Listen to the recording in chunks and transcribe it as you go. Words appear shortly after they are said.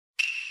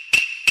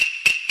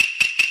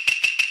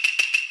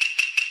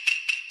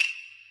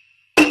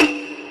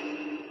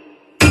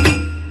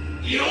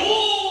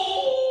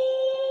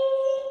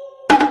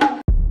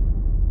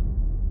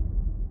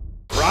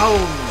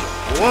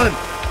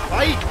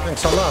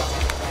Thanks a lot.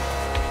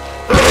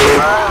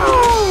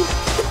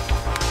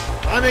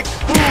 Panic!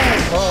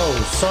 Oh,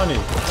 Sonny.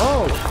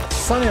 Oh,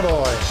 Sonny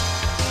boy.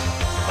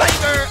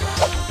 Tiger!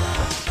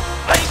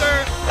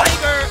 Tiger!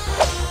 Tiger!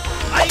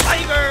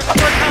 Tiger!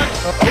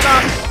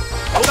 Uppercut!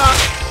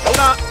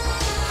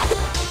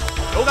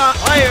 Hold on!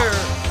 Fire!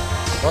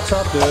 What's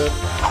up, dude?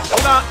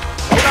 Hold on!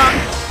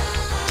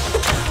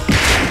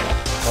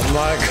 Oh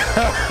my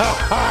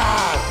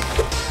god.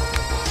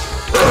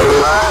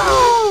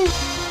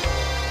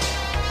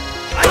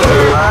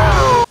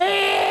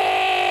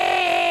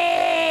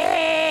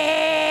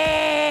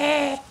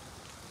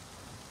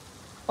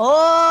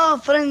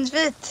 Oh,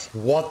 PrinceVidz.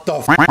 What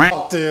the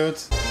fuck, dude?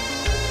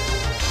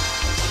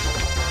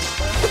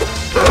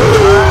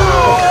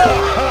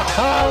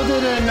 How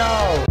did I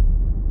know?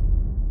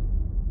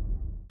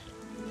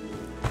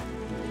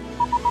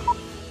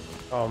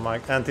 Oh my,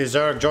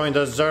 anti-Zerg joined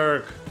the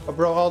Zerg. Oh,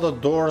 bro, all the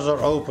doors are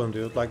open,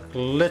 dude. Like,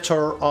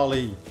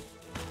 literally.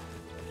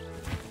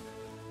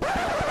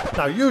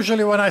 Now,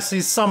 usually when I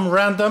see some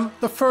random,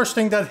 the first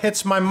thing that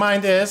hits my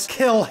mind is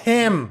kill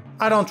him.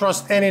 I don't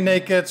trust any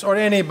nakeds or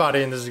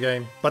anybody in this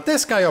game. But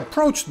this guy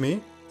approached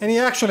me and he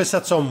actually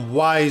said some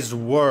wise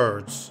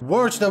words.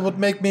 Words that would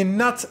make me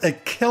not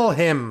kill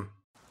him.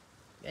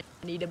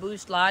 Need a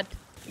boost, lad?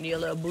 You need a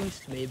little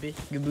boost, maybe.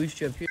 You can boost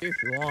you up here if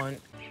you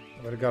want.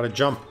 But I gotta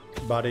jump,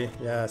 buddy.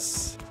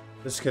 Yes.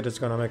 This kid is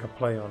gonna make a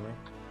play on me.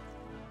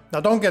 Now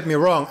don't get me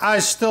wrong, I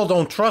still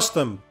don't trust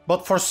him.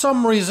 But for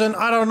some reason,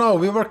 I don't know,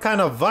 we were kind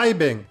of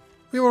vibing.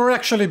 We were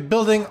actually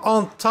building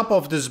on top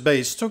of this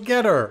base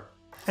together.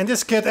 And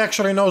this kid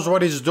actually knows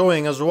what he's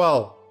doing as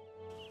well.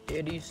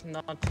 There is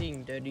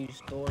nothing that is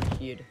stored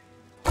here.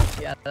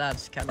 Yeah,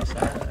 that's kind of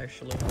sad,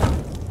 actually.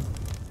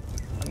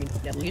 I mean,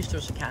 at least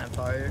there's a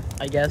campfire,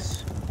 I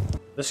guess.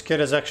 This kid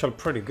is actually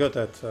pretty good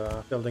at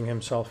building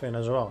himself in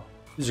as well.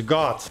 He's a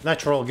god,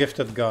 natural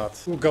gifted god.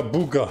 Ooga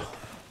booga.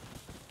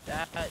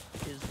 That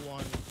is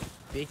one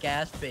big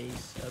ass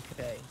base.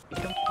 Okay,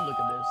 come look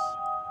at this.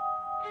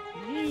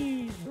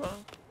 Jeez, bro.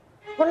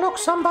 Well, look,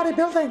 somebody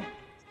building.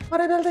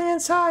 Somebody building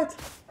inside.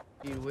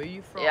 Dude, where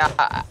you from? Yeah,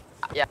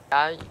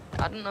 I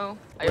don't know.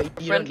 Are you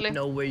friendly? Don't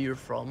know where you're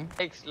from.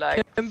 Takes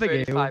like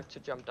 35 to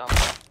jump down.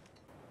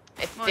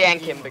 It's Oh, Dan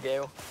yeah.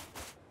 Kimbergale.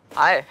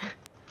 Hi.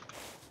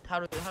 How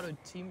do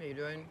teammate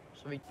doing?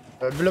 So we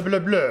Blah blah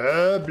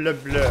blah blah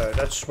blah.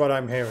 That's what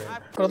I'm hearing.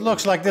 But it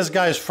looks like this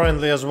guy is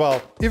friendly as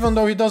well, even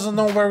though he doesn't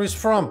know where he's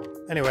from.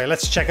 Anyway,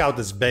 let's check out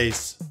this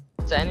base.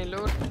 Is there any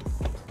loot?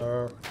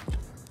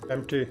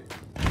 Empty.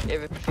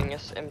 Everything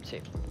is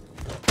empty.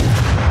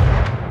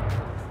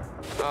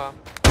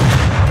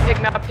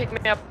 Pick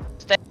me up.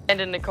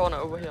 Stand in the corner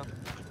over here.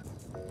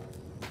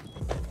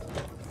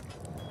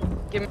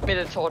 Give me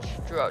the torch.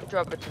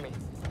 Drop it to me.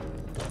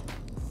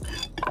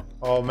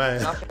 Oh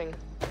man. Nothing.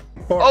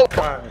 Poor Oh!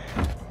 guy.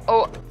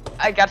 Oh,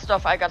 I got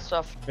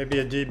stuff. Maybe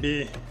a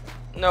DB.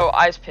 No,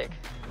 ice pick.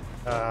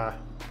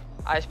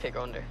 Ice pick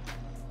only.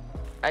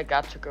 I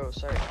got to go,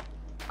 sorry.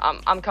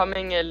 I'm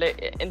coming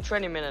in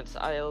 20 minutes.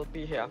 I'll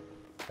be here.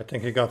 I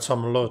think he got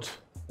some loot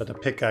with a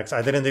pickaxe.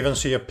 I didn't even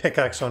see a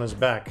pickaxe on his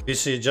back.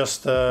 DC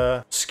just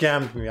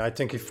scammed me. I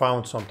think he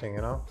found something,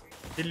 you know?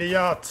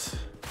 Iliot.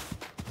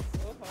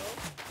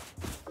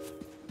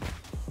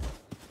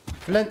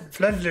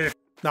 Friendly.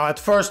 Now at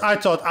first I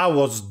thought I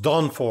was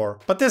done for,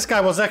 but this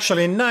guy was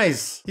actually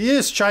nice. He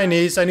is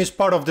Chinese and he's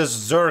part of this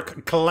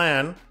Zerg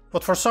clan,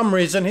 but for some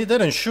reason he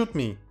didn't shoot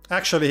me.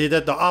 Actually he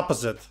did the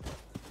opposite.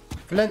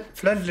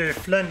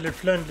 Friendly.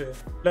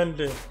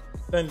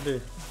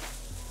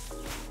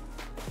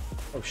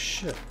 Oh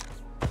shit.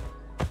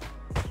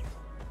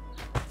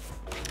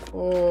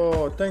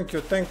 Oh, thank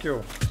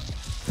you.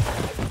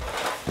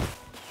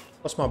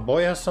 Plus my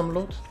boy has some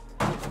loot.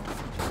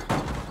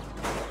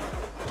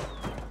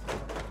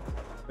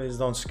 Please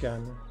don't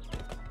scan me.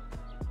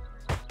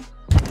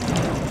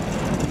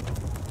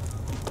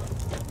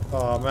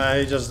 Oh man,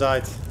 he just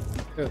died.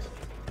 Good.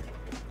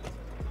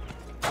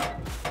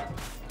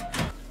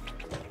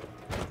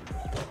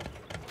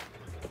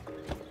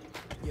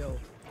 yo.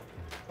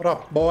 What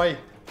up, boy?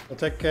 I'll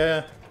take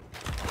care.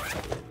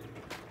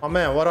 Oh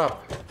man, what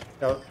up?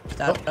 Yo, Is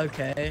that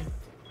okay?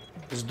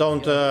 just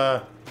don't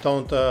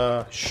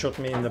shoot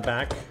me in the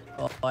back.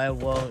 Oh, I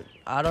won't.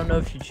 I don't know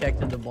if you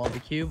checked in the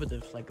barbecue, but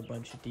there's like a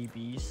bunch of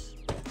DBs.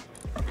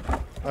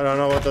 I don't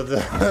know what to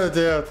do,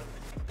 dude.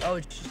 Oh,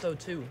 it's just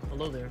O2.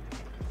 Hello there.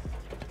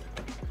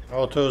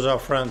 O2 is our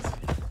friend.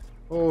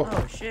 Oh,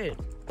 Oh shit.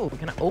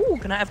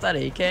 Can I have that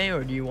AK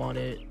or do you want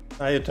it?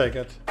 now you take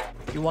it.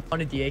 You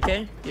wanted the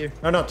AK? Here.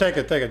 No, take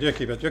it. You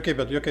keep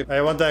it.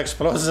 I want the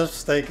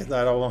explosives. Take it.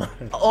 I don't want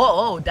it.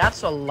 Oh,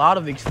 that's a lot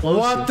of explosives.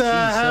 What the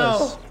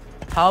hell?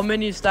 How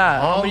many is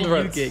that? How many you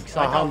 100. get? 'Cause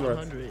I got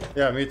 100.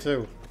 Yeah, me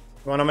too.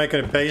 You wanna make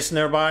a base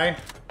nearby?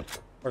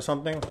 or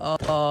something?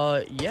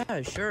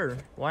 Yeah, sure.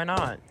 Why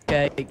not?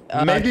 Okay.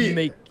 Maybe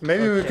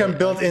we can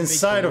build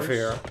inside of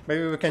here.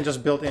 Maybe we can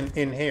just build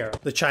in here.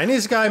 The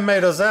Chinese guy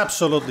made us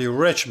absolutely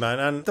rich, man.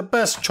 And the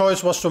best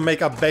choice was to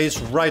make a base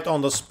right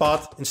on the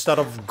spot instead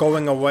of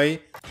going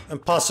away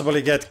and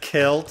possibly get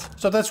killed.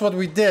 So that's what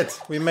we did.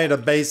 We made a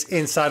base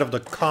inside of the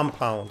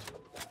compound.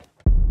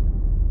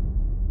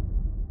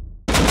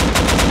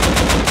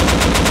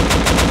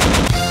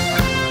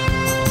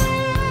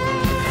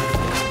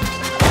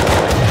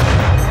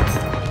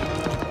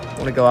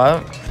 Wanna go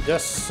out?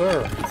 Yes,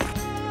 sir.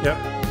 Yep.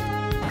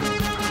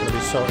 Gonna be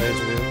so aged.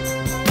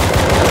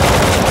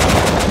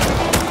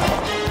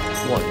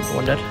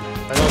 One dead.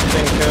 I don't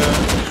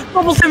think.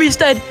 Bubble Timmy's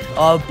dead.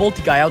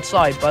 Bolty guy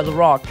outside by the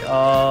rock.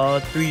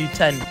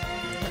 310.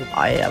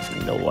 I have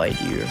no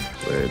idea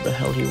where the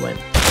hell he went.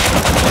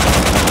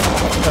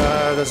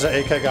 There's an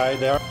AK guy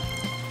there.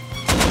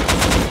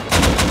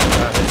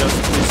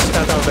 He's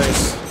at our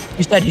base.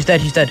 He's dead.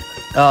 He's dead.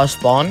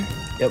 Spawn.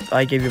 Yep,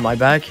 I gave you my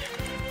bag.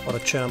 What a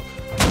champ.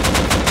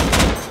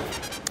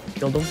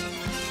 Killed him.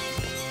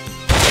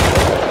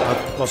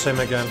 I lost him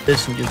again.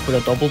 This and just put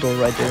a double door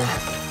right there.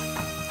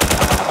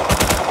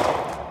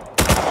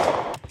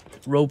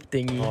 Rope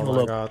thingy. Oh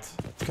my god.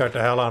 Scared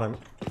the hell out of him.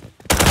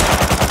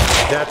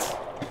 Dead.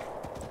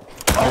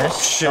 Oh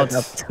shit.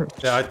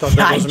 Yeah, I thought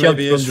that was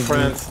maybe his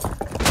friend.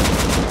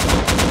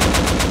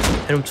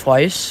 Hit him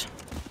twice.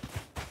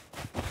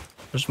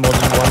 There's more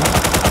than one.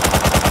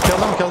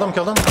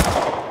 Kill him.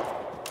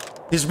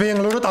 He's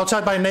being looted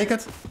outside by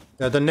Naked.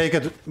 Yeah, the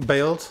Naked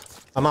bailed.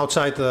 I'm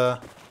outside the...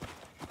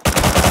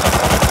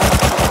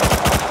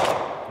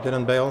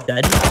 Didn't bail.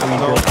 Dead?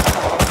 No.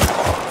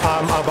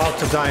 I'm about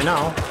to die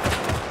now.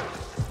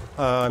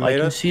 I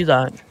can see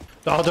that.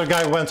 The other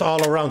guy went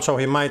all around, so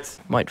he might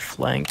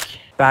flank.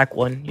 Back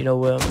one, you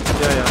know.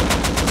 Yeah.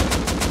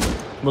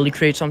 Will he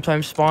create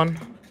sometimes spawn?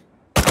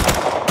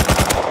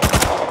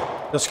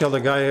 Just kill the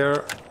guy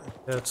here.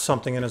 There's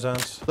something in his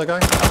hands. The guy?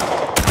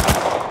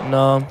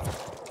 No.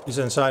 He's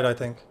inside, I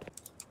think.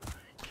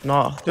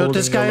 Not. Dude,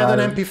 this guy had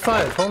an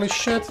MP5. Holy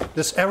shit.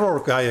 This error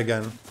guy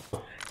again.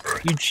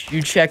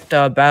 You checked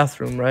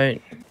bathroom,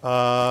 right?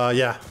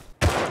 Yeah.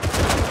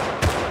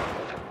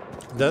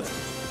 Dead?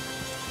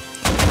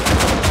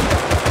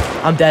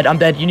 I'm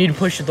dead. You need to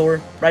push the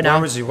door right now.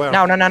 Where is he? Where?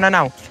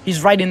 Now.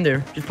 He's right in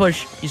there. Just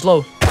push. He's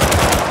low.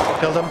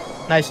 Killed him.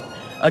 Nice.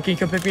 Can you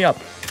come pick me up?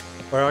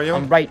 Where are you?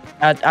 I'm right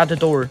at the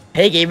door.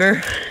 Hey,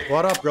 gamer.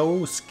 What up,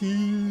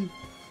 broski?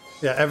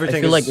 Yeah, everything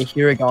I feel like I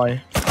hear a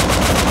guy.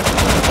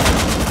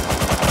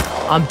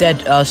 I'm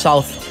dead,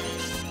 south.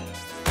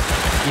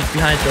 He's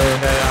behind the...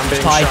 Yeah, I'm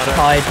being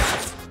tied.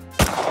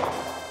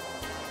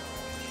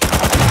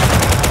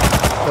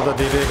 Kill the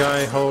DB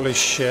guy. Holy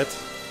shit.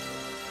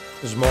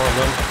 There's more of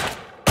them.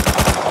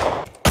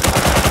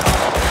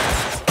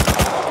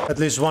 At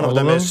least one of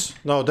them is.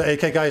 No, the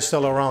AK guy is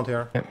still around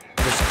here. Yep.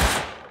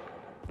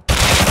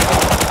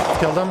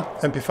 Killed him.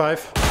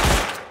 MP5.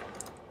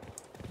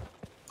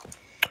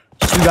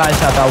 Two guys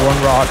have that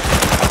one rock.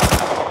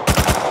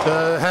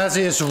 The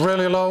Hazy is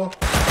really low.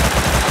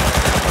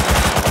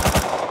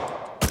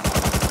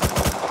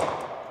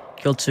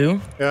 Kill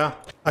two. Yeah.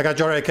 I got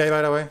your AK,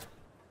 by the way.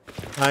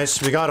 Nice.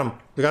 We got him.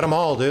 We got them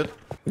all, dude.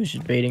 Who's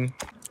just baiting?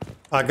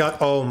 I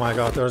got... Oh my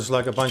god, there's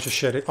like a bunch of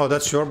shit. Oh,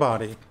 that's your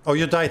body. Oh,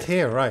 you died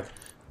here, right.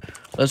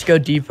 Let's go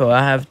depot.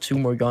 I have 2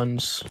 more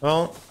guns.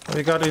 Well,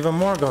 we got even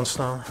more guns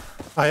now.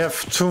 I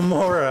have 2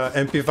 more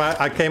MP5.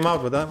 I came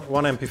out with that.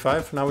 1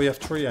 MP5. Now we have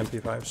 3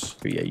 MP5s.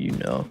 Yeah, you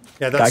know.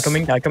 Yeah, that's...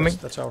 Guy coming.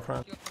 That's our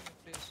friend.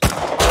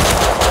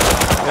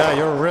 Yeah,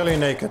 you're really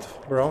naked,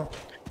 bro.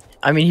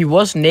 I mean, he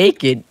was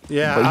naked.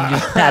 Yeah. But he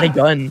just had a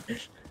gun.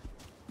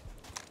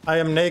 I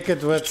am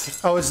naked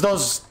with... Oh, it's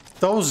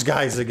those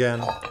guys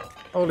again.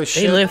 Holy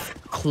shit. They live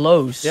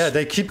close. Yeah,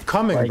 they keep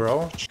coming, like,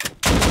 bro.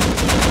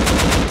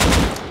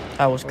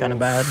 That was kind of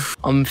bad.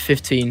 I'm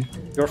 15.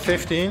 You're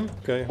 15?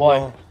 Okay. Why?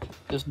 Well,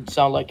 doesn't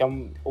sound like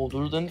I'm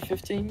older than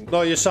 15.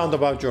 no, you sound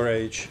about your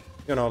age.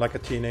 You know, like a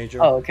teenager.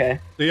 Oh, okay.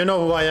 Do you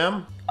know who I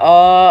am?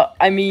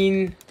 I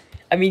mean,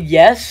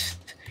 yes,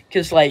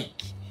 cause like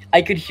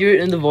I could hear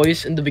it in the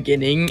voice in the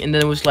beginning, and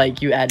then it was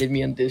like you added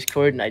me on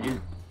Discord, and I just,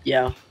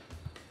 yeah.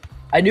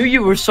 I knew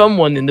you were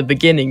someone in the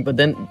beginning, but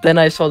then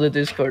I saw the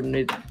Discord, and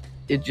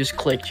it just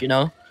clicked, you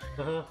know.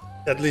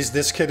 At least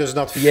this kid is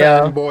not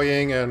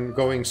fanboying and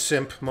going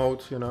simp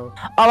mode, you know.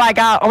 Oh my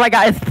god,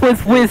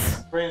 it's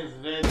with.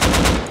 PrinceVidz.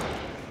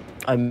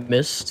 I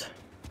missed.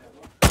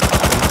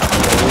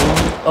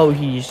 Oh,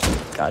 he's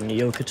got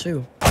Nyoka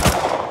too.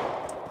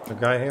 A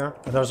guy here.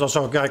 And there's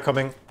also a guy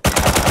coming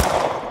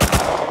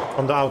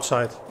from the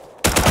outside.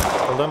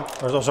 Hold on.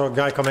 There's also a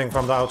guy coming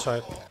from the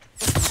outside.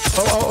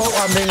 Oh,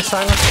 I'm being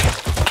silent.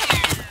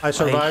 I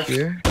survived.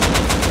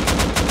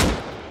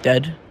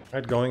 Dead.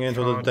 Right, going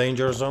into the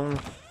danger zone.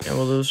 Yeah,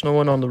 well, there's no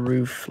one on the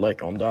roof,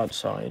 like on that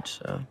side,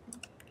 so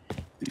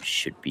we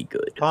should be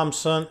good.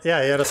 Thompson.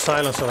 Yeah, he had a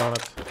silencer on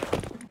it.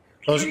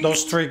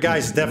 Those 3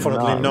 guys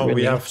definitely know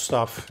we have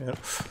stuff. Yeah.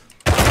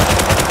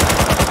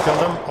 Killed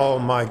him. Oh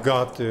my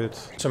god, dude.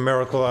 It's a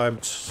miracle I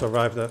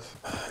survived that.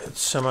 It's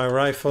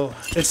semi-rifle.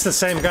 It's the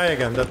same guy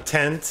again, the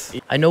tent.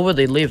 I know where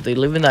they live. They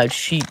live in that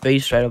sheep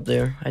base right up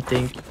there, I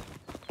think.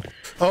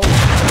 Oh!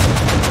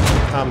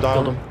 I'm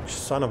Killed down. him.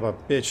 Son of a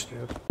bitch,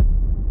 dude.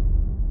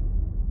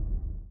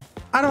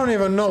 I don't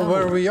even know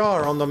where we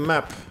are on the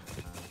map.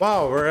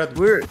 Wow,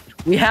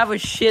 We have a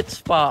shit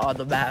spot on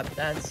the map.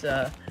 That's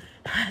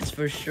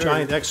for sure.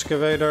 Giant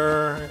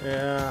excavator,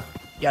 yeah.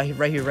 Yeah,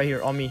 right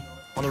here, on me,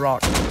 on the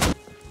rock.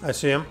 I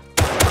see him.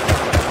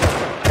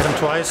 Hit him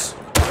twice.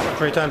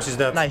 3 times he's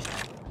dead. Nice.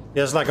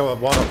 He has like a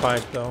water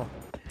pipe though.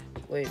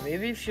 Wait,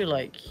 maybe if you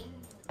like,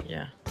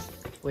 yeah.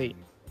 Wait,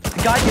 the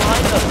guy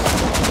behind us.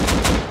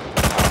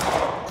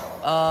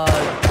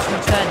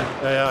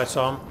 210. Yeah, I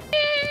saw him.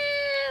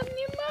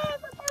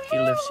 He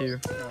lives here.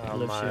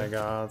 Oh my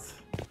god.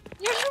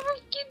 Я живу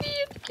в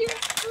кибитке.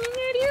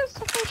 Меня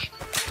резко пошел.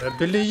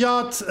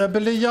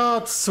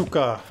 Бильярд,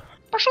 сука.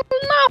 Пошел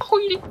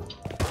нахуй.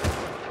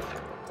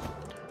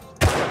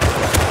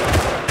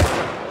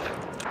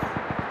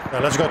 Yeah,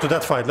 let's go to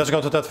that fight. Let's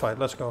go.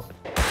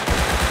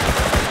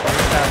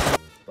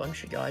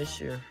 Bunch of guys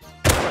here.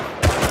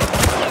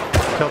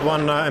 Killed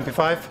one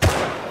MP5.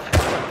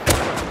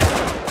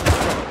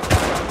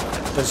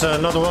 There's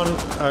another one,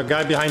 a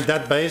guy behind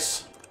that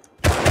base.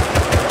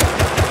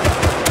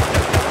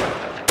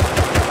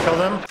 Kill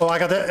them. Oh, I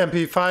got the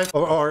MP5,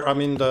 or I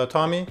mean the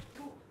Tommy.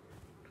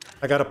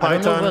 I got a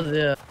Python.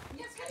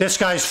 This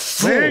guy's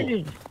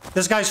full.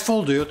 This guy's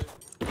full, dude.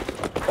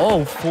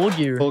 Oh, full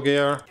gear. Full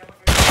gear.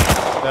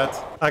 That.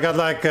 I got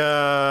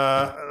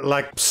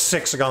like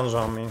 6 guns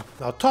on me.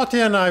 Now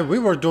Tati and I, we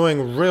were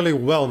doing really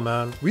well,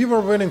 man. We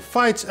were winning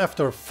fights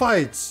after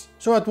fights.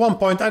 So at one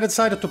point I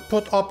decided to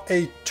put up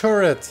a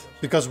turret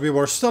because we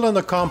were still in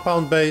the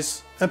compound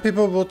base and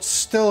people would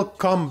still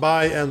come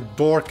by and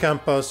door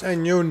camp us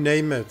and you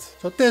name it.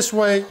 So this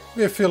way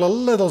we feel a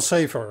little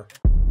safer.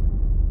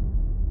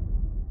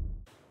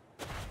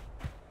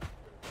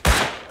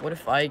 What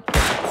if I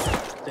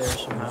get there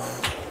somehow?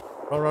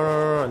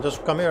 Run.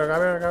 Just come here.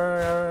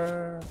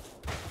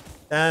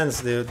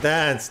 Dance, dude.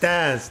 Dance.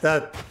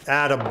 That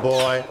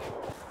attaboy.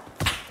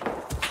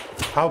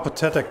 How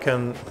pathetic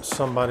can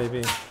somebody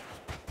be?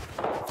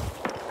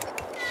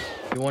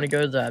 You want to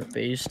go to that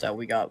base that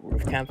we got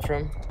roof camp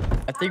from?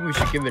 I think we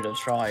should give it a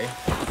try.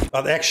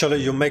 But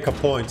actually you make a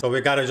point. So we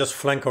gotta just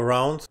flank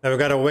around and we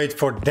gotta wait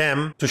for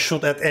them to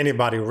shoot at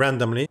anybody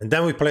randomly. And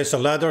then we place the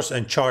ladders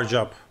and charge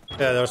up.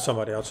 Yeah, there's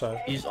somebody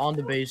outside. He's on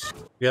the base.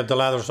 You have the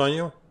ladders on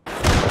you?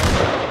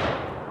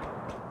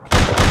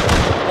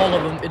 All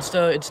of them. It's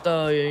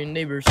the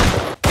neighbors.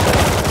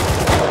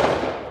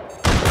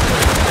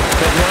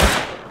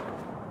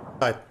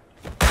 Right.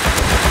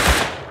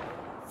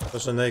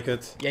 There's a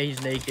naked. Yeah,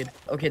 he's naked.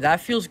 Okay,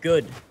 that feels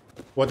good.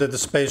 What did the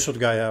spacesuit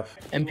guy have?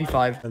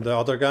 MP5. And the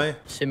other guy?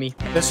 Simi.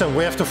 Listen,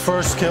 we have to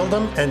first kill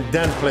them and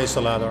then place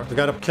the ladder. We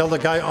gotta kill the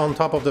guy on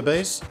top of the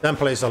base, then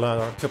place the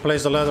ladder. If you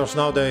place the ladders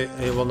now,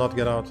 he will not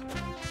get out.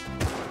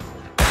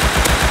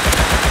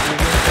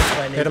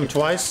 Hit him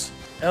twice.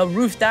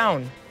 Roof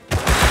down.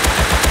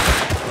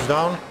 He's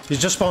down. He's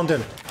just spawned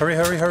in. Hurry.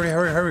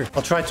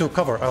 I'll try to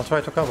cover.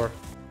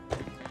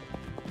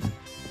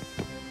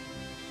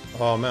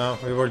 Oh man,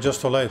 we were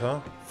just too late,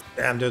 huh?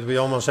 Damn, dude, we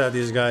almost had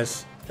these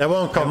guys. They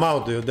won't come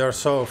out, dude. They're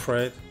so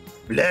afraid.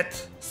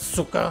 Let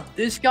suka.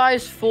 This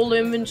guy's full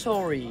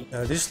inventory.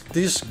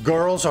 These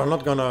girls are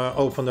not gonna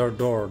open their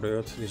door,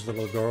 dude. These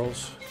little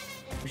girls.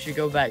 We should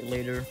go back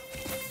later.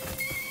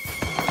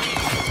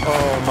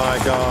 Oh my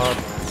god.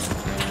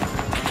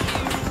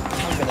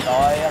 I'm gonna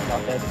die. I'm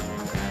not dead.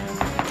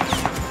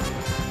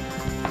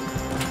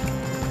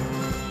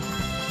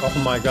 Oh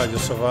my god, you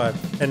survived.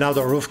 And now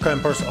the roof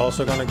campers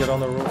also gonna get on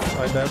the roof,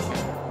 I bet.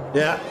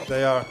 Yeah,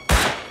 they are.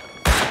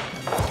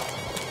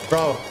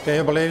 Bro, can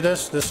you believe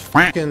this? This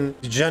fucking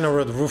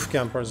degenerate roof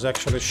camper is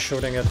actually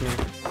shooting at me.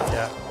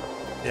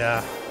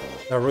 Yeah.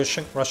 They're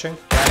rushing.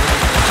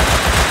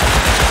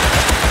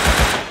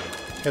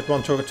 Hit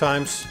 1 2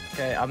 times.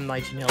 Okay, I'm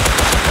 19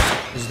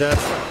 health. He's dead.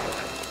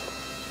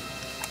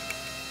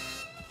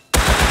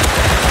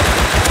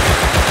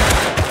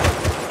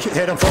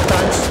 Hit him 4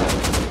 times.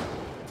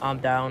 I'm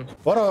down.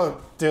 What a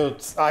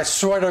dude! I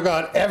swear to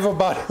God,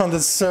 everybody on the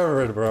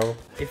server, bro.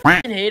 They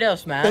fucking hate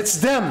us, man. It's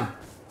them.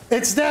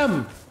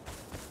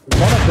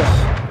 One of them.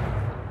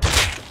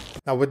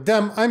 Now with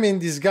them, I mean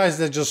these guys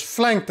that just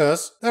flanked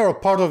us. They're a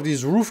part of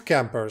these roof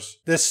campers.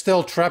 This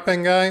still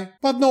trapping guy.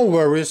 But no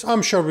worries,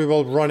 I'm sure we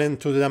will run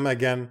into them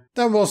again.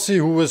 Then we'll see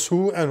who is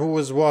who and who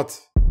is what.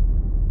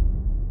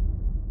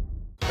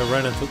 They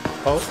ran into...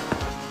 Oh.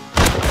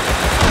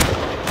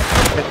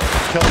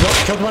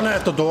 Killed one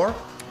at the door.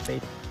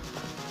 Wait.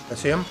 I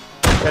see him.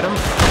 Hit him.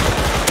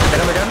 Hit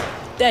him again.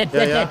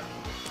 Dead.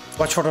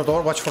 Watch for the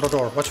door.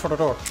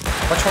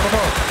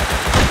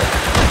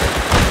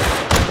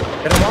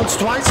 Hit him once,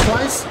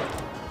 twice.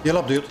 Heal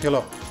up, dude. Heal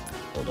up.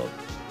 Hold up.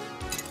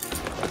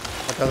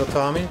 I got a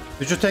Tommy.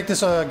 Did you take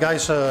this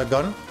guy's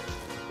gun?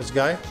 This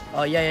guy?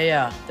 Oh,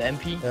 yeah. The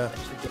MP? Yeah.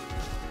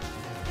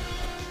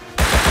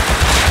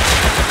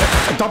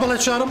 Double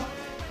headshot him.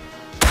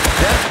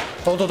 Yeah.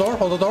 Hold the door,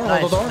 hold the door, Nice,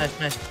 hold the door.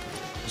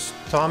 nice.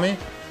 Tommy.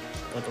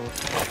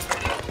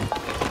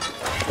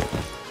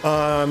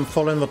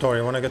 Full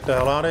inventory. Want to get the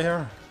hell out of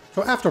here?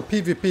 So after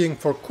PvPing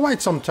for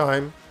quite some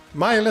time,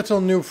 my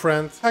little new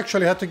friend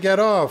actually had to get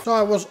off. So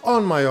I was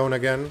on my own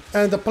again.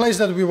 And the place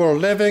that we were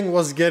living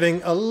was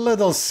getting a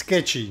little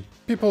sketchy.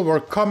 People were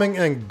coming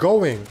and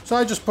going. So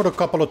I just put a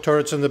couple of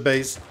turrets in the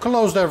base,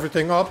 closed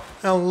everything up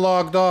and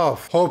logged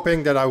off,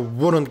 hoping that I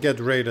wouldn't get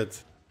raided.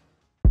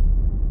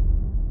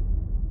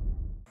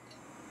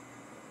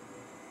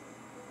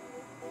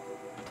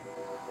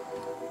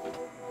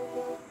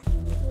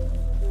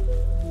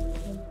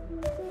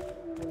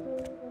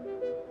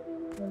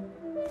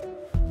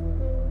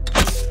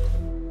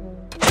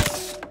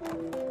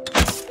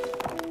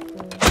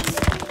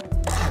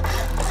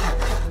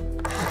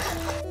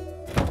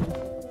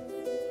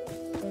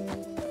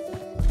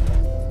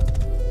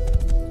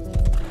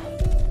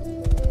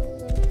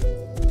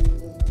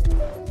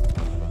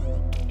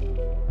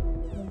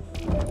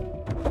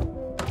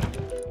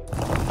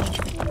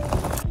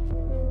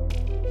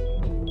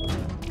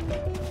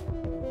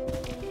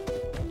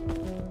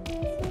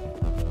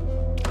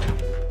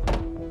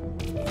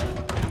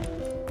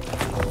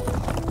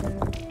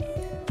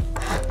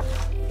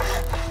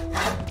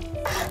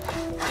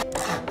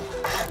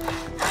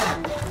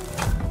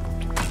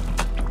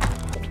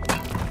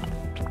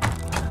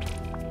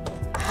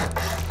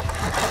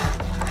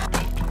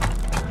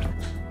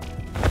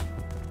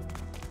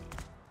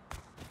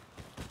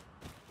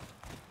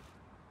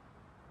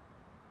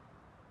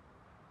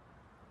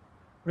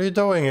 What are you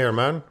doing here,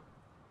 man?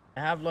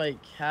 I have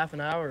like half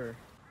an hour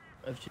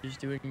of just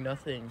doing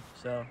nothing,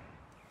 so.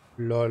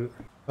 Lol.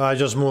 I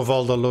just move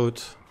all the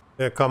loot.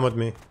 Yeah, come with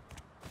me.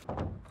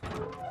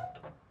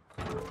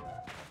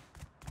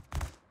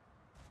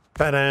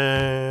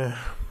 Ta-da!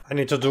 I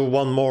need to do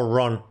one more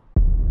run.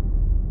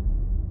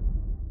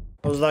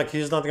 I was like,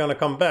 he's not gonna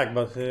come back,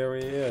 but here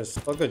he is.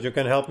 Oh good, you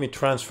can help me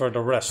transfer the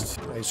rest.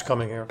 He's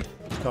coming here.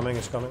 He's coming,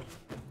 he's coming.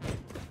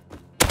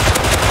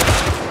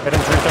 Hit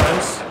him 3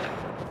 times.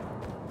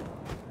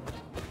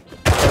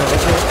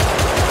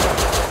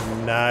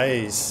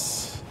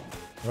 Nice.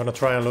 I'm gonna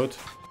try and loot.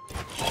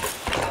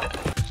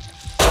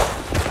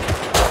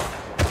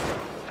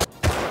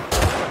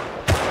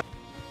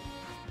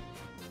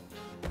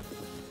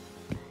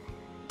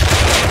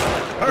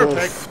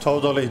 Perfect. Oof,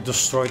 totally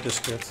destroyed this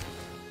kid.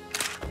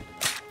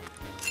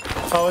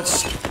 Oh,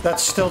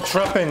 that's still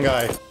trapping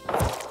guy.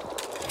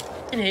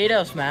 I hate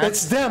us, man.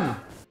 It's them.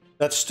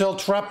 That's still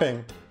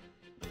trapping.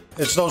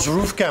 It's those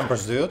roof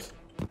campers, dude.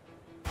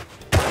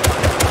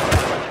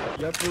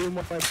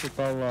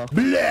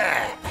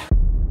 Blah!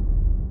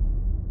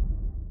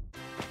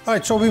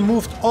 Alright, so we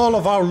moved all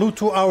of our loot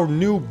to our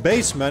new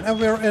basement and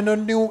we're in a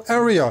new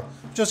area.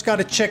 Just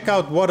gotta check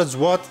out what is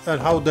what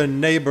and how the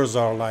neighbors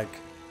are like.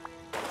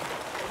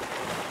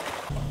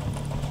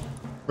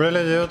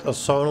 Really, dude? A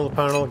solar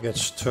panel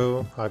gets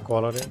 2 high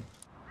quality.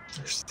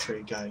 There's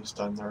 3 guys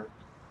down there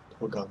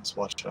with guns,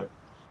 watch out.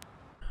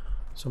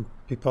 Some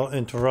people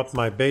interrupt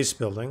my base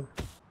building,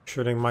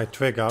 shooting my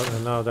twig out,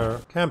 and now they're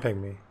camping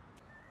me.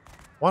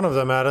 One of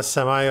them had a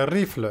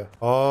semi-rifle.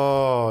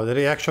 Oh, did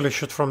he actually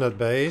shoot from that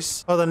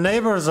base? Oh, the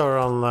neighbors are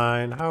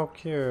online. How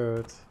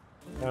cute.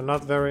 They're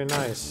not very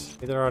nice.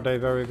 Neither are they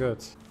very good.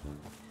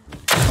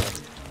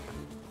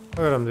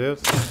 Look at them, dude.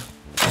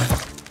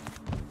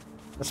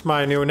 That's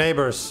my new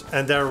neighbors,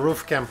 and they're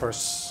roof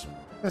campers.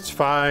 It's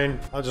fine.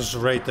 I'll just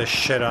raid the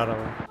shit out of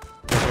them.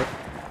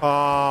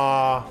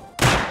 Ah,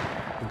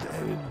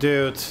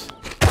 dude.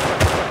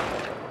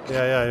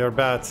 Yeah, you're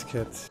bad,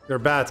 kid. You're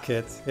bad,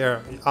 kid.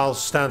 Here, I'll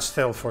stand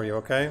still for you,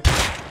 okay?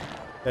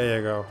 There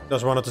you go.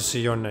 Just wanted to see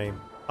your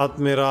name.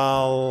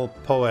 Admiral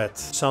Poet.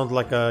 Sound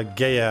like a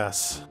gay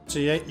ass. So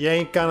you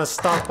ain't gonna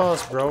stop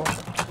us, bro.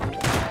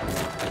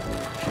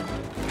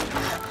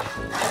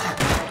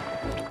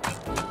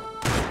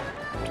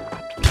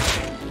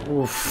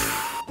 Oof.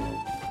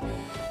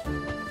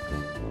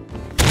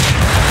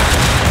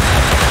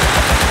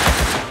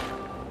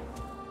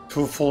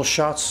 2 full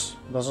shots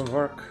doesn't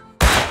work.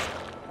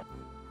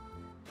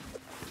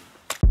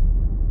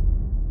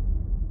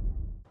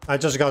 I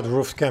just got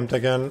roof camped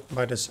again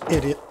by this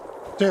idiot.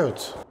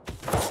 Dude.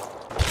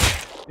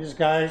 These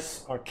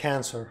guys are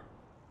cancer.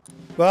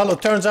 Well,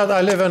 it turns out I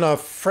live in a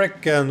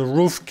frickin'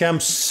 roof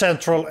camp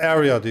central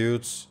area,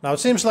 dudes. Now, it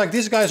seems like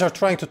these guys are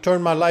trying to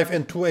turn my life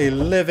into a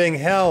living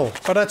hell.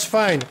 But that's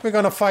fine. We're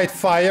gonna fight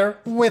fire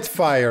with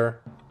fire.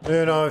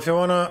 You know, if you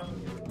wanna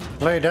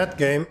play that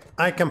game,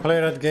 I can play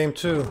that game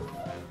too.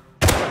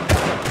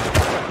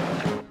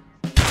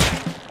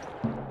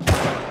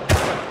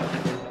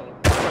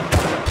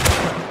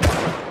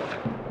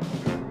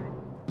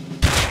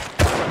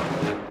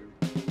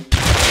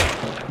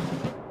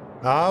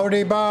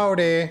 Howdy,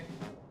 bowdy.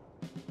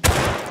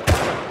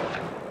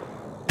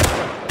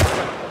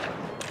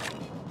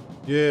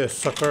 Yeah,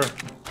 sucker.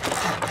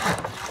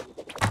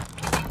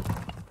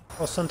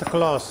 Oh, Santa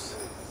Claus.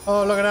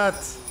 Oh, look at that.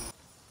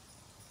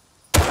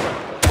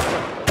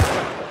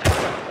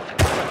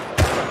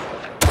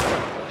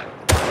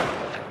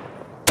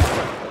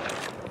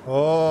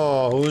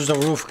 Oh, who's the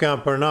roof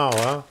camper now,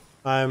 huh?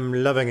 I'm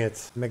loving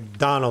it.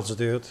 McDonald's,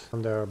 dude.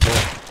 And they're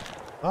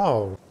both.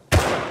 Oh.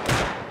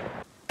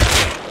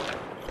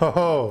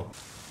 Oh.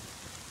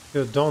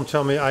 Dude, don't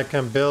tell me I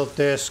can build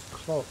this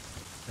close.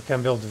 I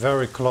can build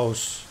very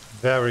close.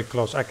 Very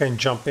close. I can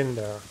jump in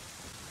there.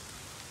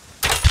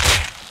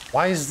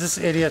 Why is this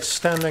idiot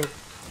standing?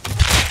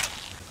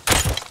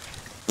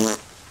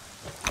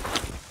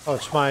 Oh,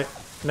 it's my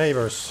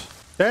neighbors.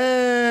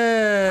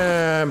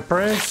 Damn,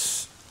 Prince.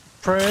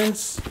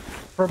 Prince.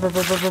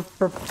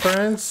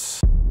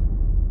 Prince.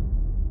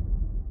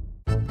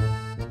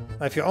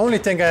 If you only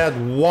think I had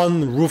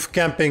one roof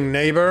camping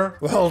neighbor,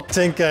 well,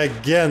 think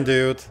again,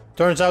 dude.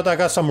 Turns out I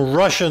got some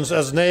Russians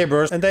as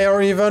neighbors, and they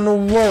are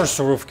even worse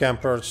roof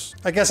campers.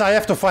 I guess I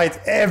have to fight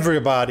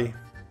everybody.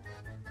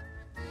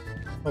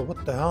 Oh,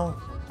 what the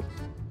hell?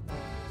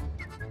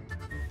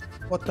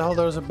 What the hell?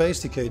 There's a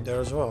base decade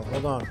there as well.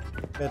 Hold on.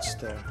 It's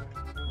there.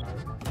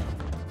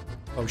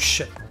 Oh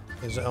shit.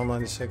 There's an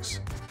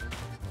L96.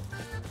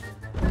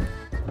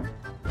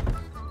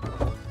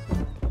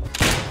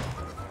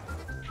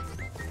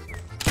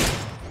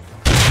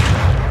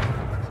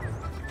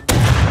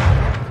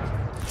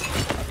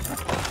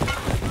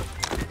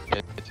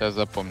 Я тебя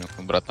запомнил,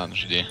 братан,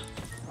 жди.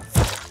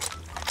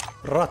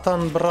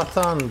 Bratан,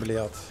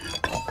 блядь.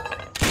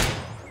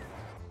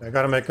 I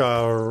gotta make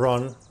a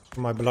run to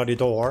my bloody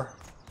door.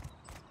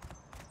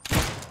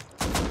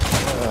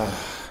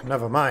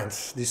 Never mind.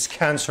 These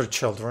cancer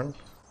children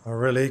are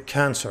really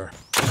cancer.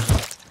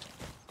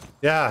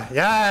 Yeah,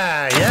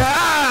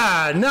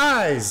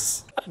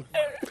 nice!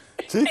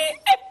 See?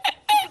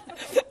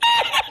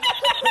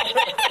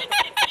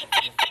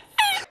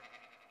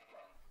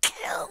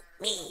 Kill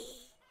me.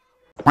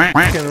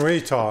 Fucking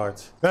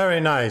retard.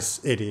 Very nice,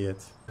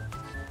 idiot.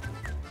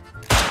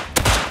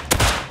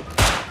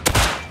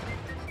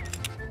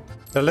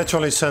 They're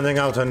literally sending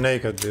out a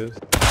naked dude.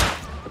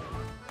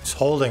 He's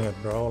holding it,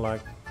 bro,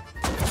 like...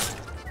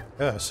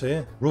 Yeah,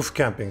 see? Roof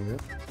camping,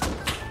 dude.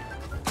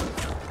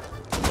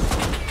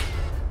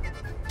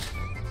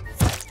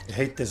 I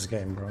hate this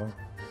game, bro.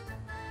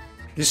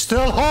 He's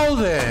still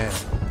holding!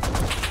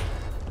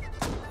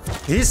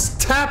 He's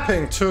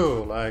tapping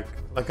too, like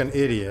an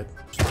idiot.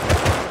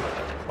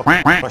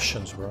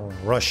 Russians, bro.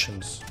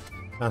 Russians.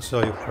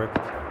 Cancel, you prick.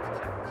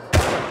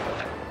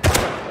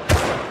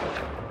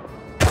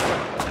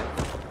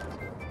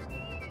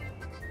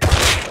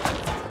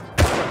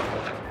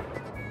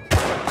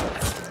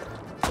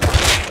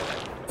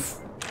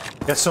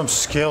 Get some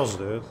skills,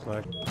 dude.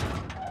 Like,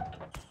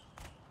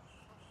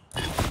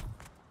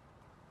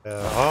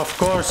 yeah, of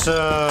course,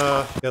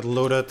 get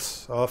looted.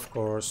 Of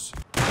course.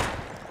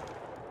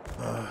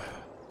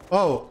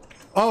 Oh,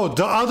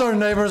 the other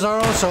neighbors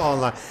are also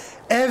online.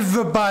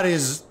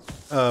 Everybody's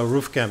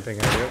roof camping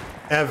here.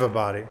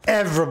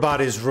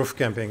 Everybody's roof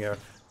camping here.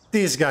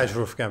 These guys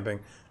roof camping.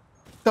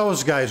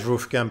 Those guys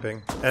roof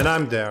camping. And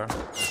I'm there.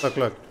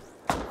 Look.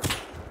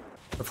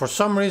 But for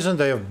some reason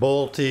they have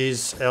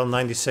bolties,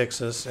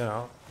 L96s, you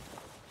know.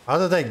 How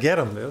did they get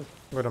them, dude?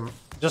 With them,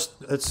 just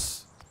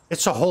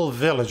it's a whole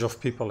village of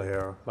people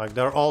here. Like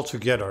they're all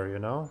together, you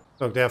know.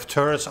 Look, they have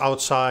turrets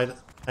outside,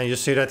 and you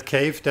see that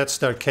cave? That's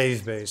their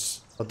cave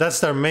base. But that's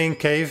their main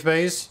cave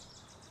base.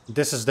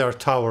 This is their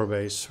tower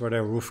base where they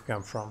roof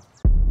camp from.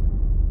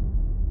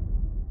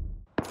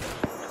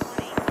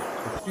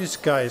 These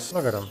guys,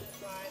 look at them.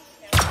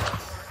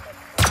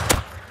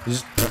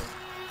 He's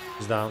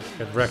down,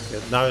 get wrecked.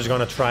 Now he's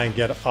gonna try and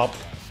get up,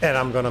 and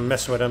I'm gonna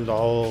mess with him the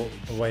whole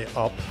way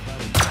up.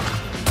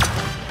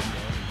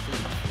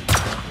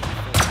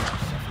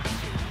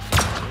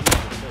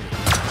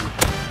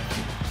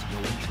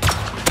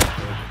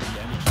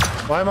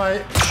 Why am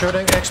I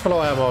shooting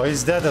Explo ammo?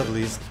 He's dead at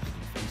least.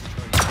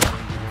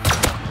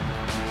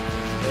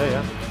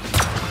 Yeah.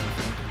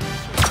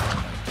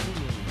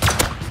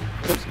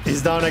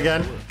 He's down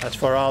again. That's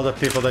for all the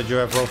people that you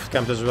have roof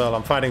camped as well.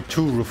 I'm fighting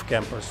 2 roof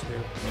campers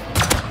here.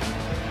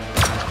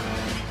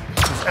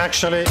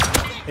 Actually,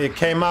 he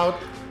came out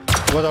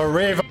with a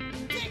rave.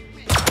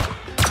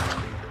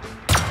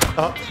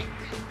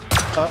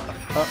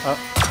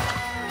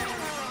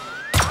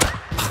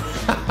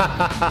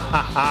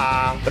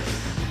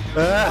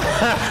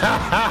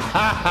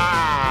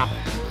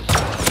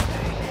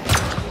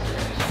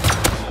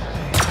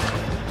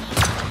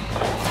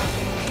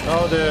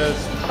 Oh, dude.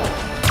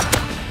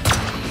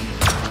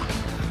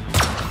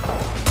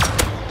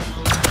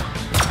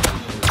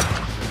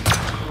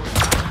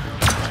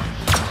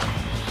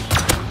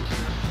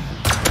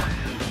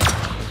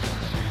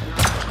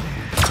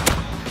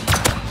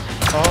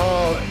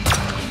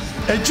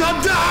 It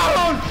jumped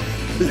down!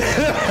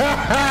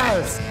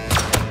 Yes!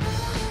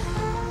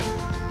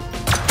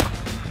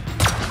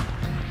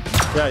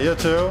 Yeah, you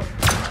too.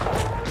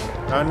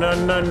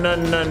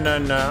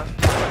 No.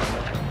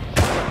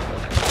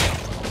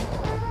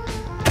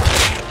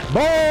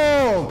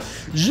 Boom!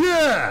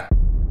 Yeah!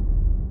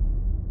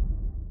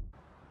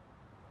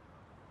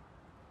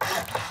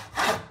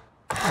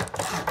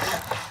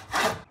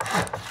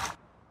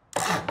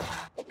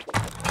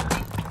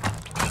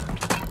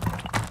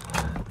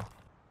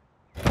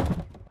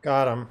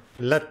 Got him.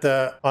 Let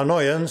the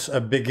annoyance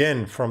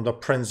begin from the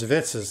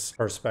PrinceVidz's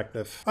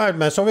perspective. Alright,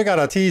 man, so we got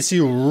a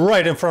TC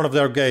right in front of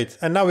their gate.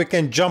 And now we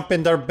can jump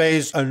in their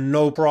base and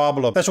no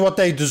problem. That's what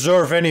they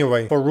deserve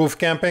anyway for roof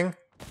camping.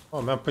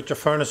 Oh, man, put your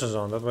furnaces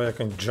on. That way I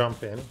can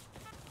jump in.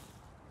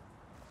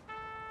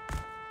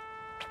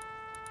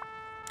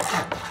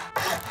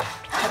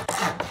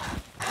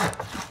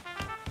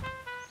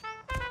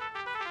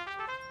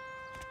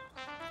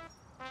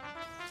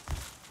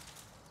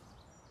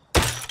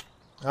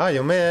 Ah,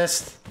 you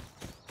missed.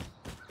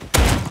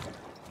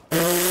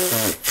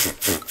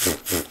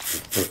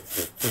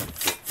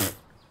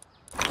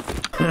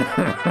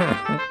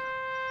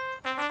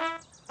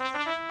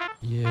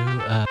 You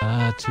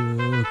are too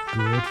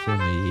good for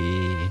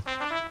me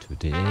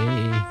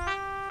today.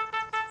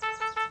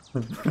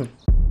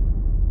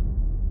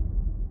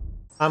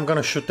 I'm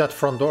gonna shoot that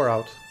front door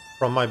out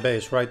from my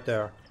base right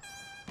there.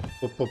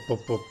 Boop, boop,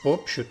 boop, boop,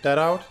 boop. Shoot that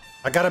out.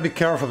 I gotta be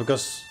careful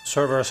because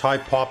servers high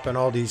pop and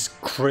all these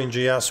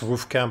cringy ass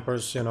roof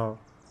campers, you know.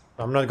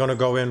 I'm not gonna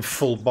go in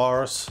full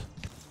bars.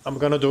 I'm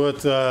gonna do it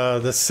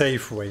the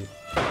safe way.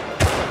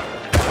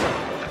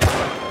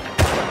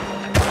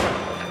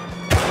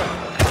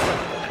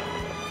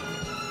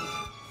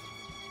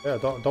 Yeah,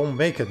 don't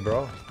make it,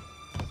 bro.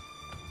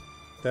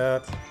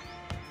 That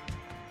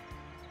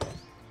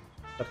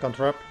can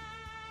trap.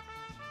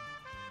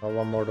 Oh,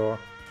 one more door.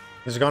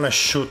 He's gonna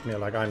shoot me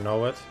like I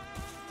know it.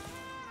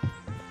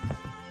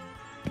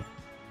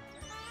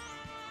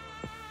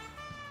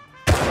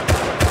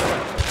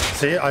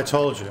 See, I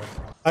told you.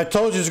 I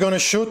told you he's gonna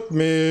shoot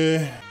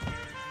me.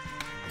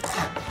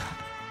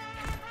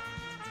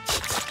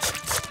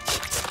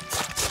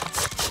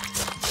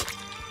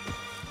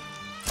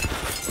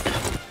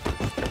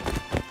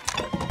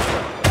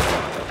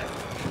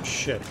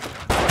 Shit.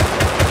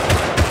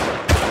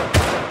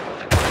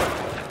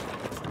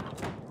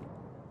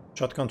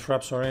 Shotgun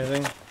traps or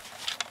anything?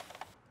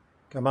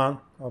 Come on,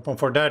 open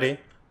for daddy.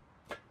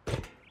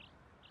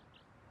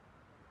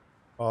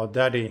 Oh,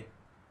 daddy.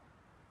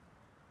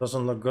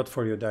 Doesn't look good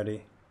for you,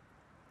 daddy.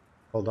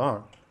 Hold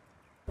on.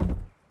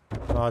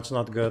 No, it's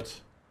not good.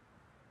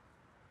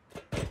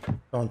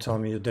 Don't tell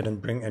me you didn't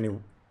bring any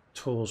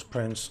tools,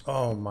 Prince.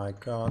 Oh my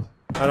god.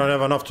 I don't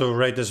have enough to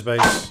raid this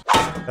base.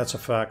 That's a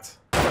fact.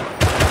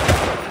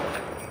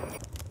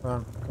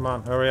 Come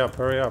on, hurry up,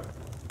 hurry up.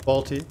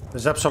 Bolty.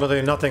 There's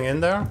absolutely nothing in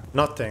there?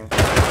 Nothing.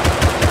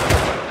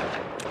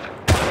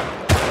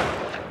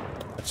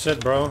 That's it,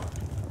 bro.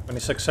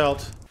 26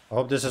 health. I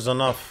hope this is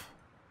enough.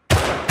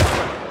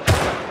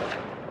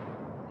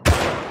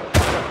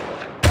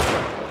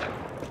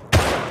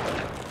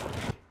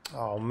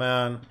 Oh,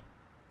 man.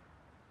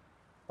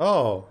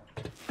 Oh.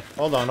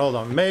 Hold on, hold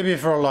on. Maybe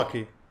if we're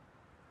lucky.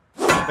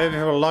 Maybe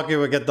if we're lucky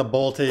we get the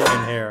bolty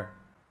in here.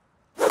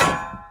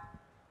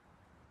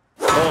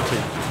 Bolty.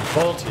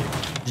 Bolty.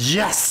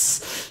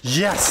 Yes!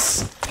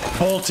 Yes!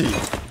 Bolty.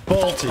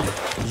 Bolty.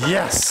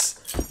 Yes!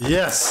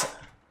 Yes!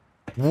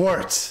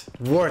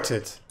 Worth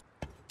it.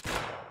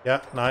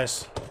 Yeah,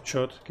 nice.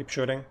 Shoot. Keep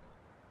shooting.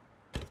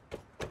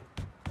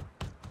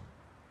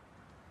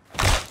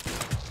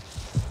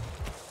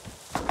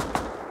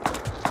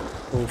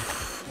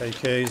 Oof,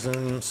 AKs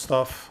and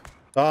stuff.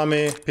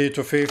 Tommy,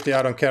 P250,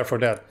 I don't care for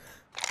that.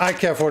 I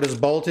care for this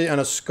bolty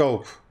and a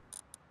scope.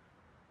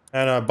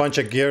 And a bunch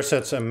of gear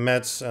sets and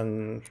meds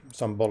and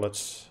some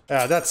bullets.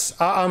 Yeah,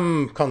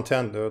 I'm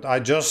content, dude. I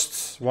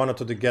just wanted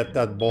to get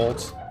that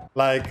bolt.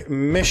 Like,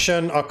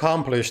 mission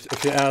accomplished,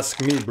 if you ask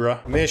me,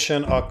 bruh.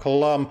 Mission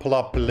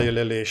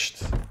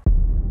accomplished.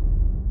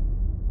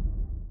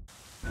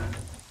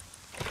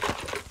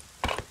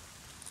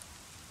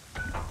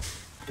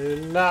 Do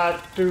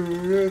not do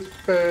it,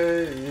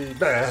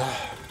 baby.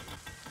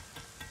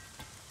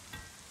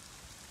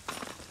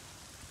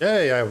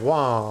 Yay, I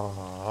won.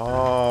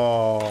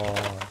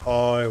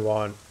 I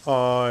won.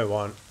 I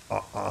won.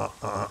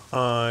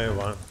 I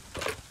won.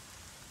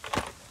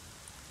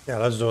 Yeah,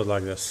 let's do it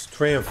like this.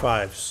 3 and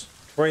 5s.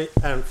 3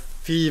 and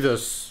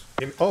 5s.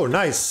 Oh,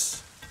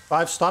 nice.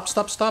 5, stop.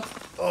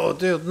 Oh,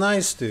 dude,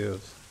 nice,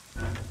 dude.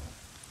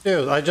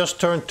 Dude, I just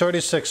turned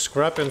 36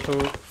 scrap into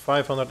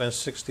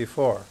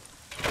 564.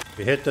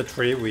 We hit the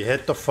 3, we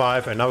hit the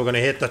 5, and now we're gonna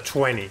hit the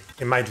 20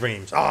 in my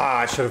dreams. Ah,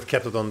 I should have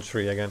kept it on the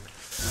 3 again.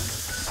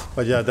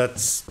 But yeah,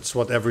 that's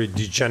what every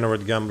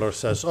degenerate gambler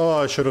says.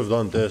 Oh, I should have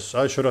done this.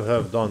 I should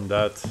have done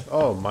that.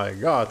 Oh my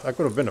god, I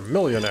could have been a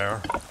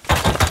millionaire.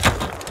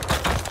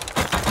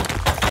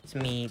 It's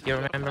me. Do you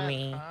remember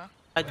me?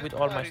 I with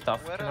all my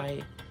stuff.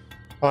 Can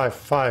I?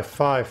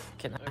 5.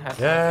 Can I have?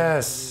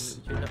 Yes.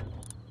 Yeah.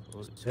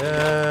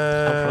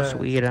 I'm from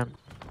Sweden.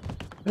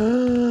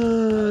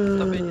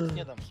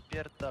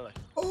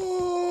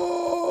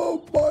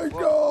 Oh my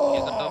god.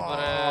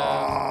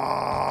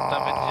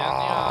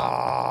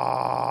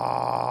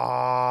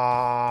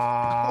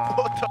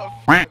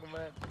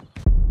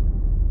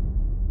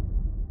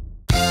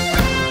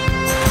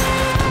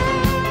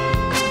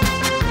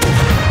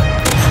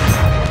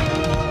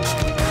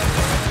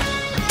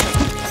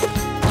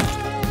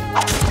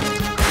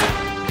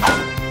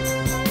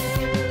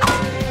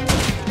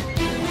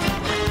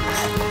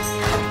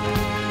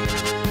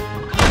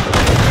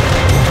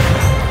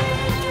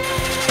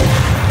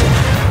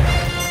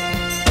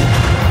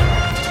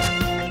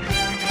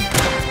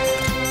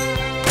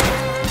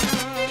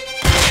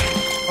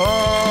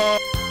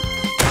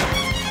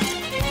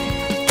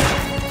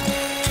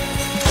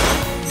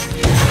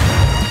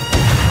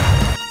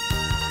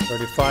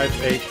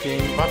 35,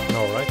 18. What?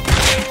 No, right?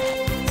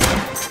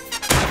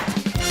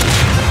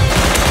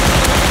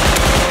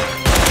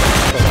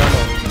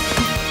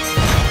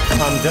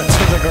 I'm dead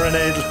to the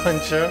grenade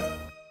launcher.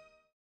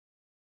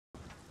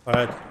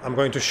 Alright, I'm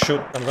going to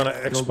shoot. I'm gonna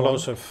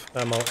explosive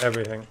ammo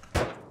everything.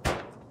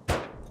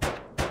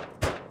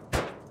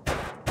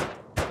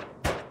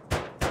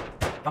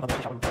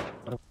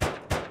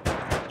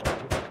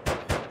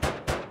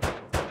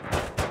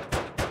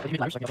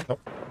 Nope.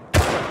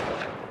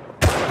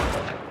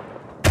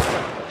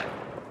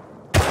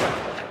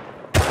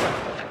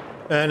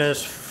 And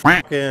it's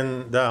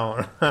fucking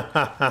down.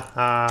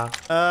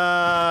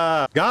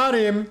 Got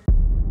him!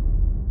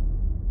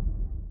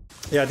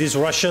 Yeah, these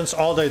Russians,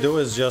 all they do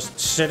is just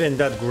sit in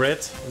that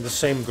grid, in the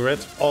same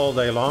grid, all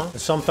day long.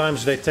 And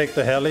sometimes they take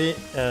the heli,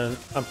 and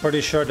I'm pretty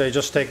sure they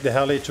just take the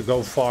heli to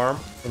go farm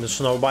in the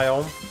snow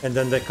biome, and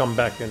then they come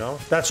back, you know?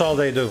 That's all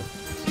they do.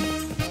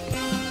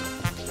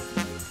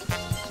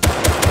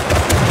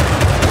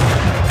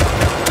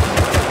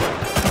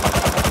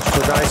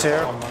 Two guys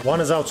here. One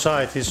is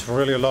outside, he's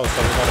really low,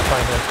 so we gotta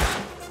find him.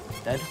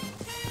 Dead?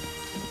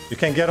 You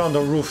can get on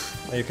the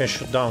roof, and you can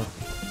shoot down.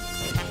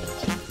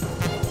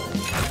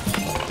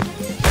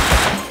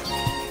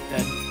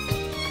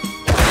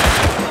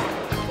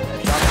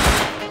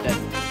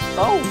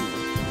 Oh!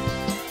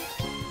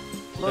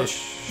 They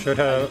should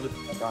have...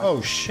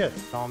 Oh shit.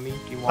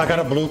 I got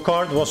a blue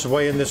card, was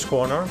way in this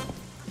corner.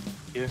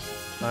 Here.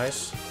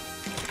 Nice.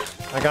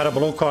 I got a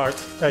blue card.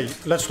 Hey,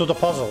 let's do the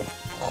puzzle.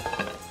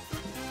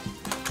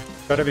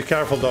 Gotta be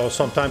careful though,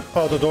 sometimes...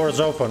 Oh, the door is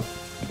open.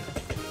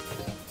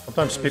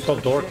 Sometimes people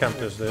door camp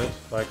this, dude.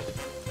 Like,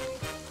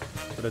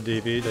 for the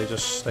DB, they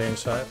just stay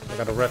inside. I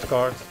got a red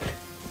card.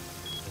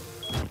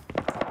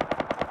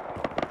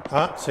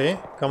 Ah, see?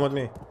 Come with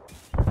me.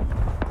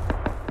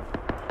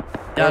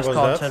 That's was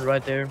content that?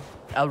 right there.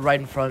 Out right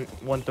in front,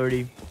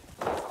 130.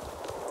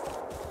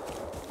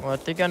 Well, I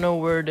think I know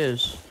where it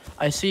is.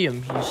 I see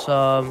him. He's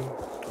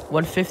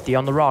 150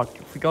 on the rock.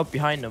 If we go up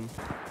behind him.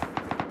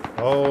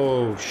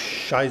 Oh,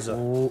 scheiße.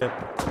 Oh.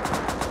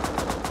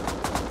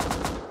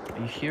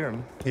 You hear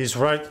him? He's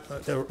right,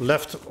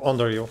 left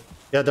under you.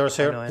 Yeah, there's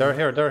here. They're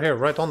here. They're here.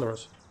 Right under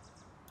us.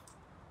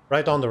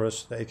 Right under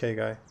us, the AK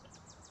guy.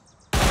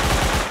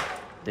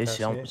 They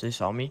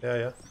saw me. Yeah,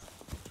 yeah.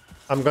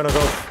 I'm gonna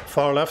go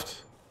far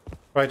left.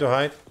 Try to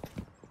hide.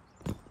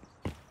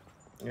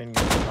 I'm gonna get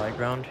the high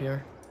ground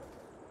here.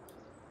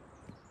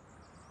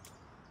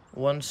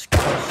 One's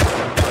custom.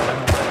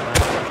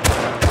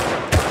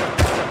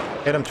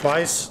 Hit him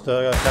twice,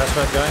 the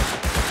hazmat guy.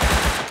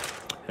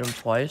 Hit him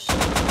twice.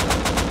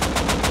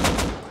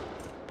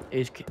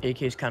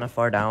 AK is kind of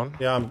far down.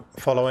 Yeah, I'm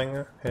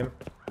following him.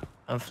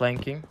 I'm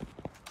flanking.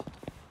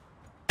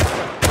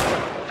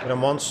 Hit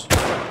him once,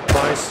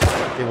 twice.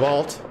 He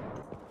walled.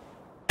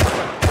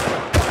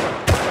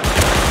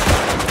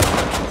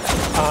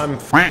 I'm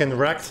fucking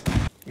wrecked.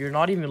 You're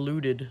not even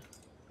looted.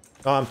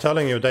 Oh, I'm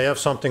telling you, they have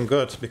something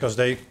good because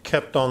they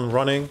kept on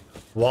running,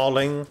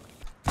 walling.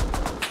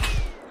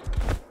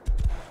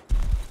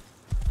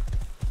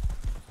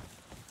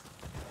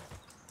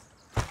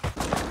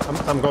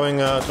 I'm going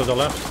to the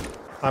left.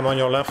 I'm on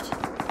your left.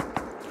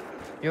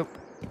 Yep.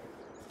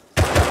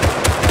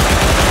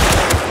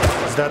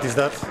 He's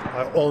dead.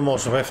 I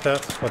almost whiffed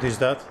that, but he's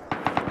dead.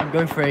 I'm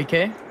going for AK.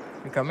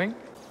 You coming?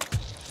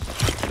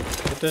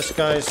 But this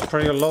guy's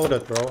pretty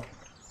loaded, bro.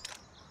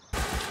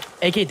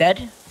 AK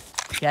dead?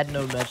 He had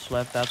no meds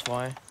left, that's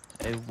why.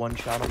 I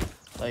one-shot him.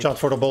 Like, Shot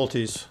for the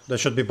bolties. There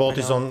should be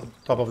bolties on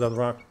top of that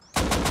rock.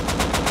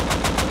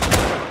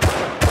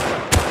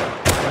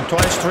 And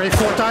twice, 3,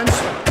 4 times.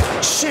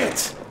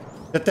 Shit!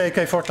 Hit the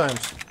AK 4 times.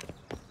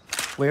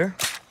 Where?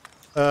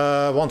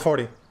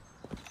 140.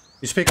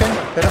 You speaking?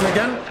 Hit him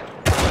again?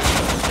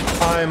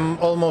 I'm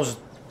almost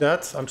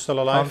dead. I'm still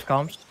alive.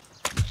 Comms.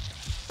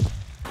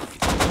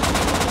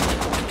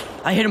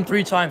 I hit him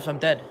 3 times. I'm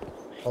dead.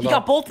 He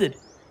got bolted.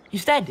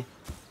 He's dead.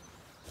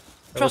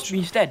 Trust me,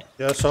 he's dead.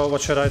 Yeah, so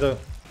what should I do?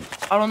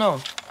 I don't know.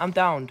 I'm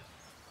downed.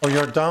 Oh,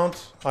 you're downed?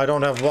 I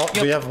don't have walls.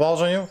 Do you have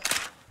walls on you?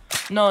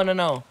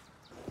 No.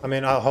 I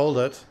mean, I'll hold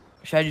it.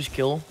 Should I just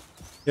kill?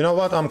 You know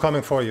what? I'm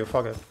coming for you.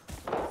 Fuck it.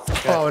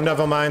 Okay. Oh,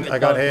 never mind. I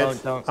got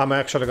hit. I'm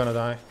actually gonna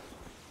die.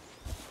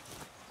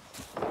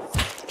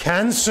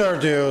 Cancer,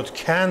 dude.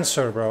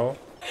 Cancer, bro.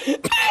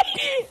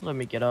 Let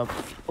me get up.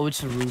 Oh,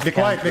 it's a roof. Be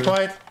quiet, be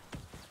quiet.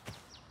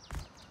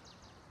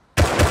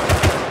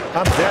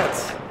 I'm dead.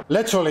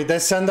 Literally, they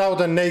send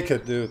out a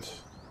naked, dude.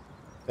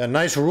 A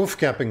nice roof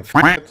capping. F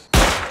it.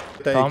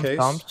 The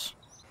AKs.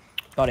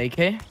 Got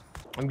AK.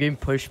 I'm getting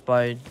pushed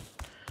by...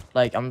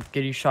 Like, I'm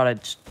getting shot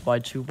at by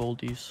 2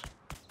 bolties.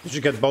 Did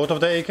you get both of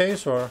the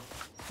AKs, or...?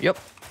 Yep.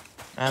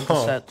 And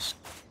the sets.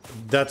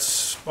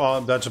 That's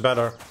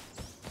better.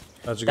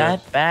 That's good.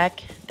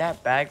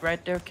 That bag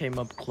right there came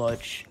up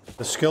clutch.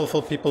 The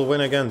skillful people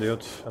win again,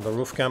 dude. And the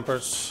roof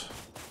campers...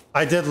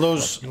 I did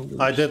lose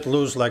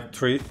like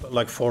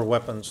 4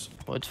 weapons.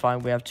 Well, it's fine.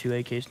 We have 2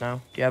 AKs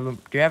now. Do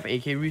you have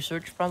AK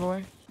research, by the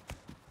way?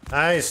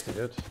 Nice,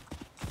 dude.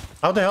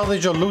 How the hell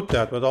did you loot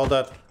that with all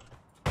that?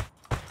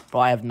 Oh,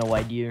 I have no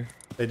idea.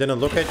 They didn't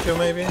look at you,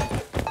 maybe?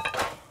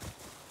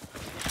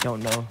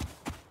 Don't know.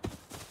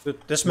 Dude,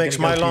 this You makes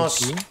gonna my go to your loss...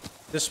 team?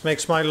 This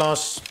makes my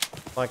loss,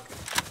 like,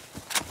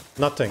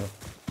 nothing.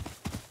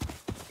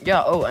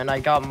 Yeah, oh, and I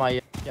got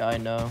my... Yeah, I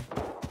know.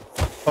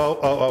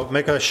 Oh,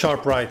 make a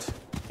sharp right.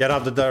 Get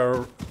out of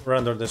the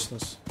render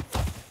distance.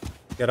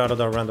 Get out of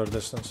the render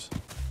distance.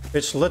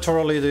 It's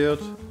literally,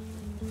 dude,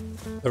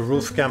 the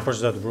roof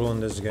campers that ruin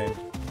this game.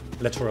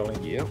 Literally.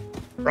 Yep.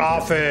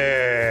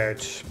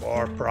 Profit!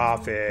 More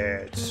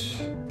profit!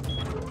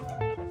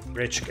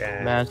 Rich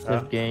gang.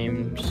 Massive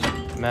games.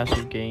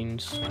 Massive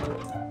gains.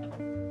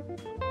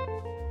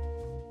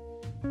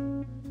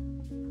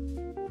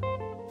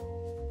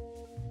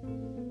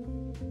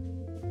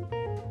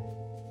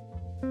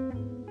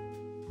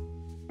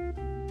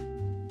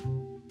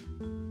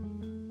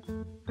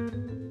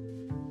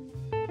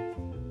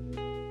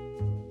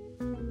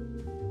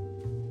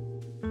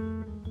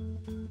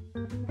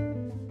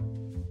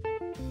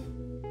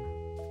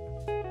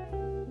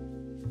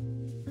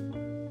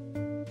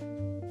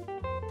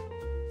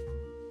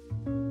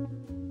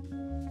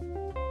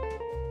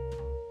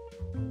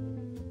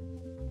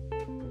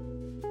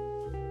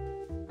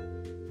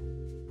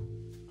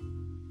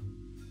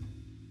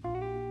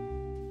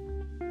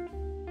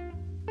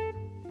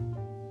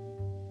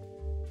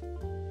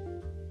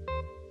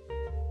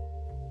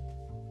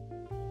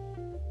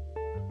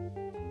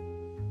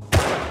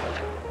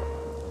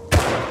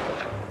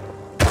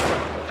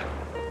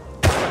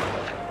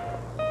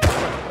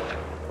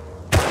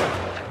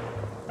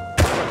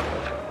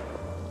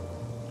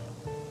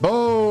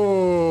 Boom!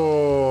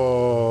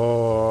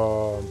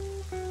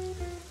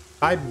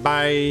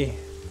 Bye-bye.